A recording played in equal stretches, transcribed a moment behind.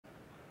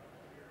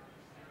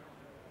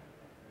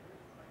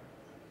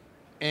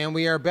And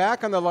we are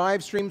back on the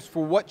live streams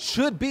for what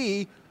should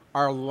be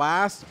our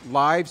last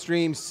live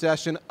stream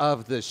session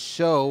of the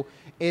show.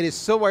 It is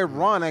so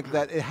ironic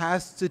that it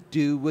has to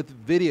do with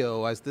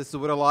video, as this is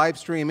what a live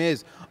stream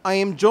is. I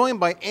am joined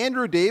by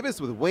Andrew Davis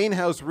with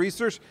Wainhouse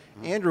Research.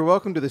 Andrew,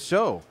 welcome to the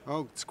show.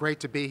 Oh, it's great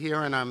to be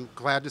here, and I'm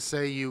glad to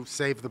say you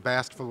saved the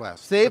best for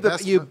last.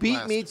 You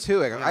beat me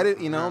to it. Yeah. I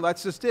didn't,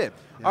 that's just it.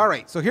 Yeah. All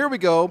right, so here we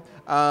go.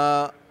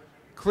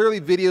 Clearly,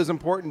 video is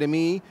important to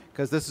me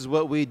because this is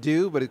what we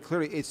do, but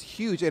it's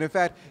huge. And in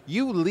fact,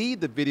 you lead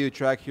the video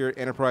track here at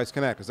Enterprise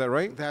Connect. Is that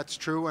right? That's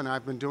true, and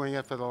I've been doing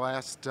it for the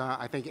last,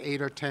 I think,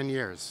 8 or 10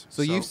 years.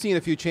 So you've seen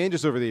a few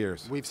changes over the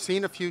years. We've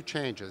seen a few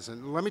changes,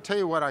 and let me tell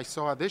you what I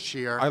saw this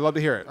year. I'd love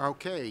to hear it.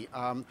 Okay,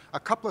 a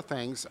couple of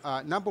things.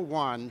 Number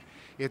one,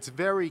 it's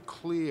very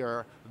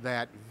clear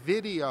that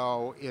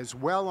video is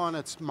well on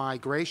its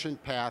migration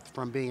path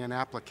from being an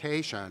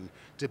application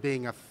to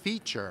being a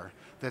feature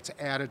that's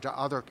added to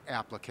other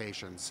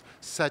applications,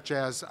 such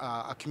as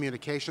a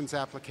communications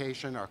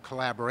application or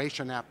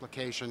collaboration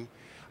application.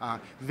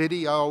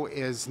 Video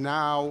is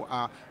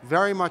now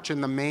very much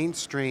in the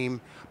mainstream,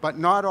 but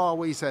not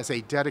always as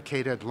a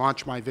dedicated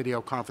launch my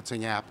video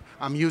conferencing app.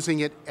 I'm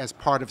using it as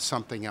part of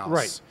something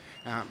else.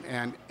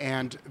 Right.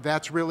 And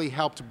that's really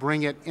helped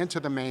bring it into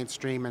the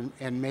mainstream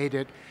and made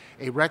it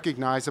a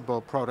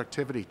recognizable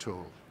productivity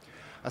tool.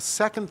 A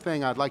second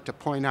thing I'd like to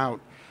point out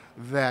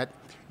that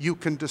you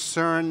can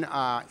discern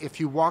if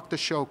you walk the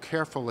show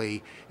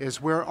carefully is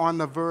we're on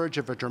the verge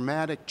of a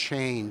dramatic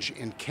change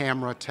in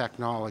camera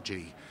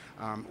technology.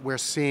 We're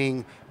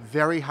seeing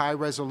very high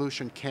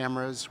resolution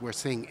cameras. We're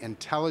seeing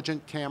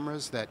intelligent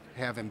cameras that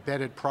have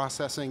embedded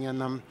processing in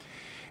them.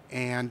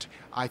 And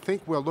I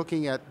think we're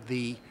looking at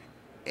the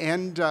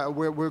end,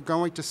 we're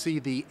going to see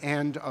the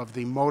end of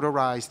the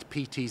motorized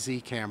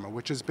PTZ camera,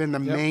 which has been the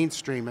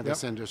mainstream of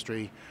this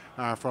industry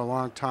for a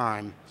long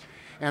time.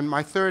 And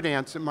my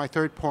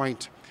third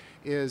point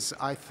is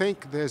I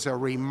think there's a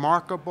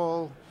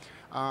remarkable,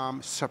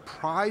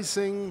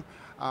 surprising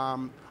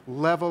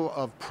level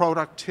of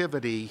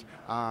productivity,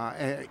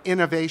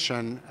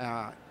 innovation.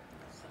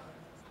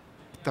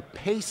 The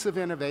pace of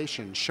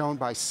innovation shown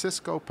by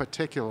Cisco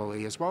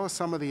particularly, as well as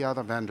some of the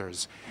other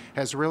vendors,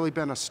 has really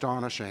been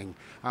astonishing.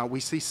 We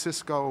see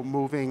Cisco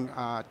moving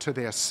to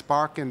their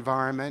Spark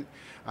environment.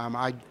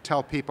 I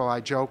tell people,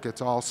 I joke,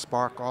 it's all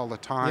Spark all the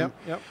time.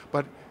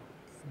 But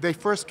they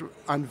first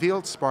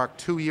unveiled Spark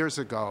 2 years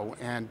ago,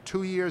 and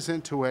 2 years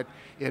into it,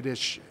 it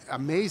is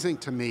amazing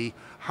to me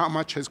how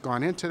much has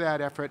gone into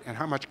that effort and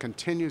how much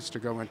continues to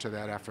go into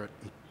that effort.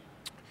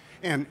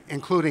 And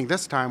including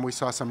this time, we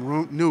saw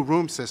some new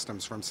room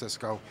systems from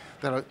Cisco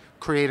that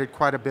created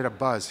quite a bit of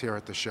buzz here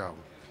at the show.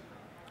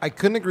 I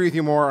couldn't agree with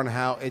you more on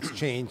how it's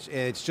changed, and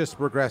it's just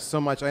progressed so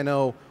much. I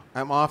know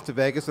I'm off to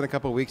Vegas in a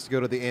couple of weeks to go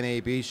to the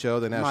NAB show,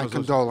 the National. My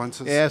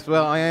condolences. Yes,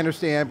 well, I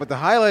understand, but the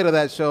highlight of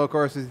that show, of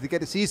course, is to get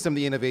to see some of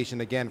the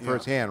innovation again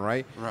firsthand,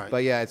 right? Right.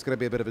 But yeah, it's going to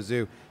be a bit of a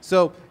zoo.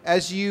 So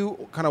as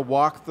you kind of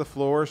walk the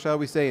floor, shall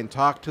we say, and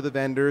talk to the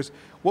vendors,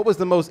 what was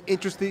the most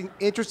interesting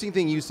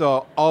thing you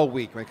saw all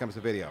week when it comes to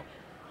video?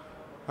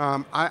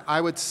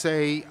 I would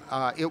say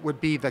it would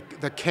be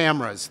the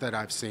cameras that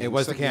I've seen. It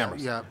was the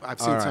cameras. Yeah, I've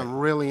seen some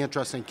really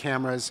interesting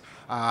cameras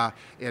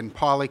in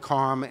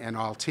Polycom and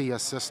Altea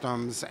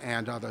Systems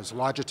and others,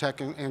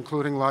 Logitech,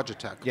 including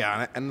Logitech.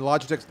 Yeah, and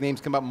Logitech's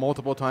names come up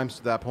multiple times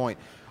to that point.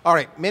 All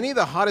right, many of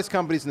the hottest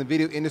companies in the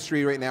video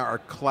industry right now are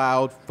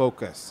cloud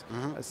focused.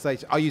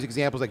 I'll use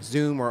examples like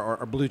Zoom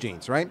or Blue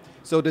Jeans, right?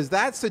 So does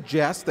that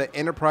suggest that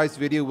enterprise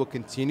video will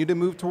continue to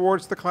move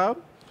towards the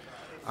cloud?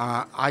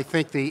 I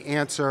think the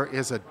answer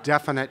is a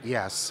definite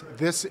yes.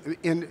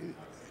 The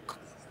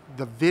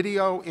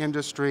video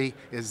industry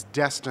is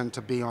destined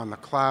to be on the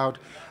cloud.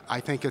 I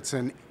think it's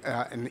an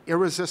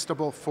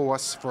irresistible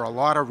force for a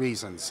lot of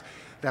reasons.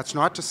 That's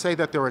not to say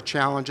that there are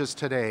challenges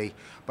today,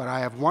 but I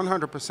have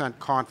 100%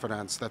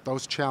 confidence that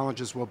those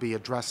challenges will be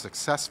addressed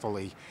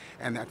successfully,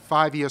 and that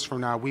 5 years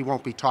from now, we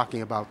won't be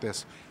talking about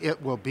this.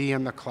 It will be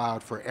in the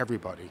cloud for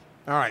everybody.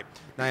 All right.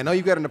 Now, I know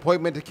you've got an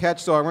appointment to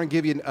catch, so I want to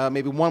give you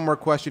maybe one more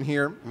question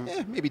here,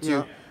 maybe two.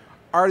 Yeah.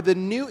 Are the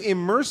new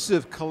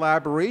immersive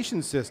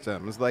collaboration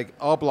systems like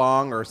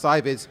Oblong or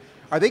Cyviz,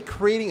 are they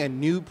creating a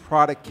new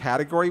product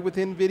category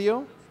within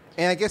video?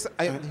 And I guess,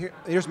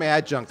 here's my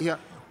adjunct. Yeah.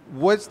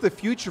 What's the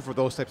future for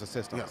those types of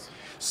systems?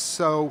 Yeah.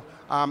 So,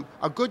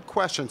 a good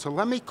question. So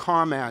let me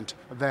comment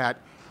that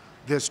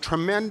there's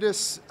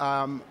tremendous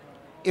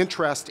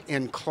interest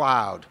in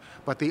cloud.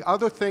 But the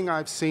other thing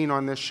I've seen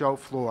on this show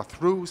floor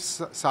through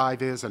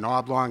Cyviz and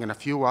Oblong and a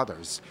few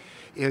others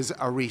is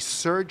a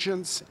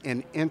resurgence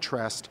in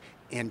interest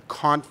in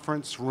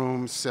conference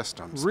room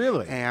systems.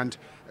 Really? And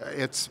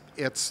it's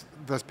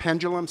the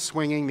pendulum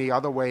swinging the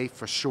other way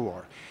for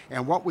sure.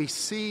 And what we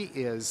see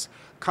is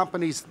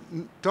companies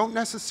don't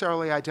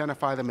necessarily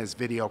identify them as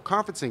video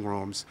conferencing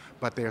rooms,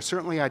 but they are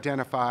certainly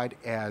identified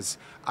as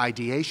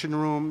ideation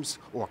rooms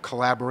or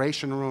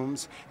collaboration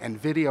rooms, and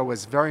video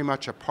is very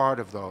much a part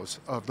of those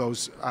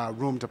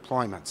room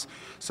deployments.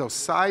 So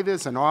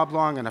Cyviz and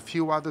Oblong and a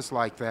few others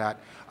like that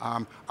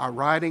are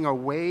riding a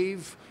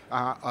wave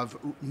of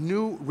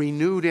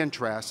renewed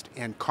interest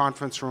in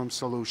conference room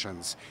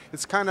solutions.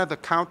 It's kind of the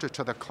counter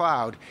to the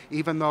cloud,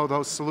 even though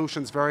those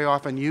solutions very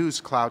often use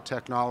cloud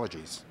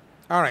technologies.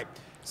 All right.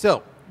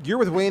 So you're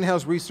with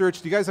Wainhouse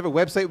Research. Do you guys have a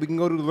website we can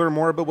go to learn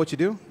more about what you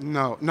do?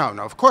 No.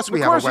 Of course we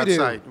have a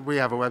website. You do. We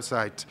have a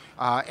website,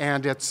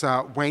 and it's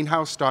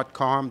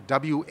wainhouse.com,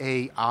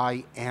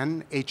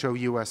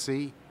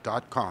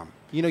 wainhouse.com.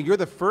 You know, you're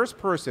the first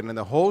person in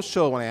the whole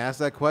show when I asked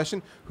that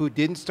question who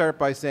didn't start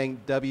by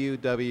saying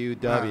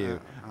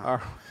www.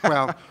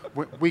 Well,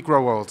 we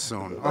grow old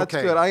soon. That's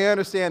okay. good. I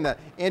understand that.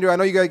 Andrew, I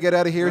know you got to get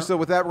out of here, so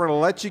with that, we're going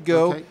to let you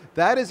go. Okay.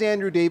 That is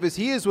Andrew Davis.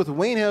 He is with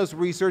Wainhouse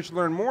Research.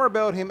 Learn more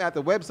about him at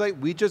the website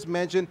we just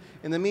mentioned.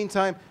 In the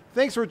meantime,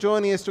 thanks for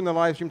joining us during the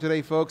live stream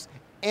today, folks,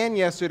 and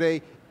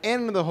yesterday,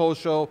 and the whole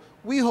show.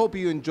 We hope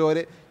you enjoyed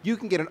it. You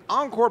can get an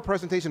encore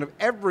presentation of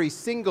every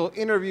single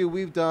interview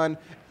we've done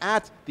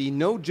at the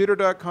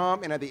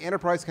nojitter.com and at the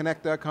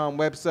enterpriseconnect.com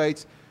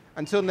websites.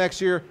 Until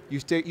next year, you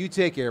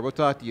take care. We'll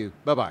talk to you.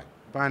 Bye-bye.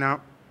 Bye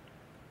now.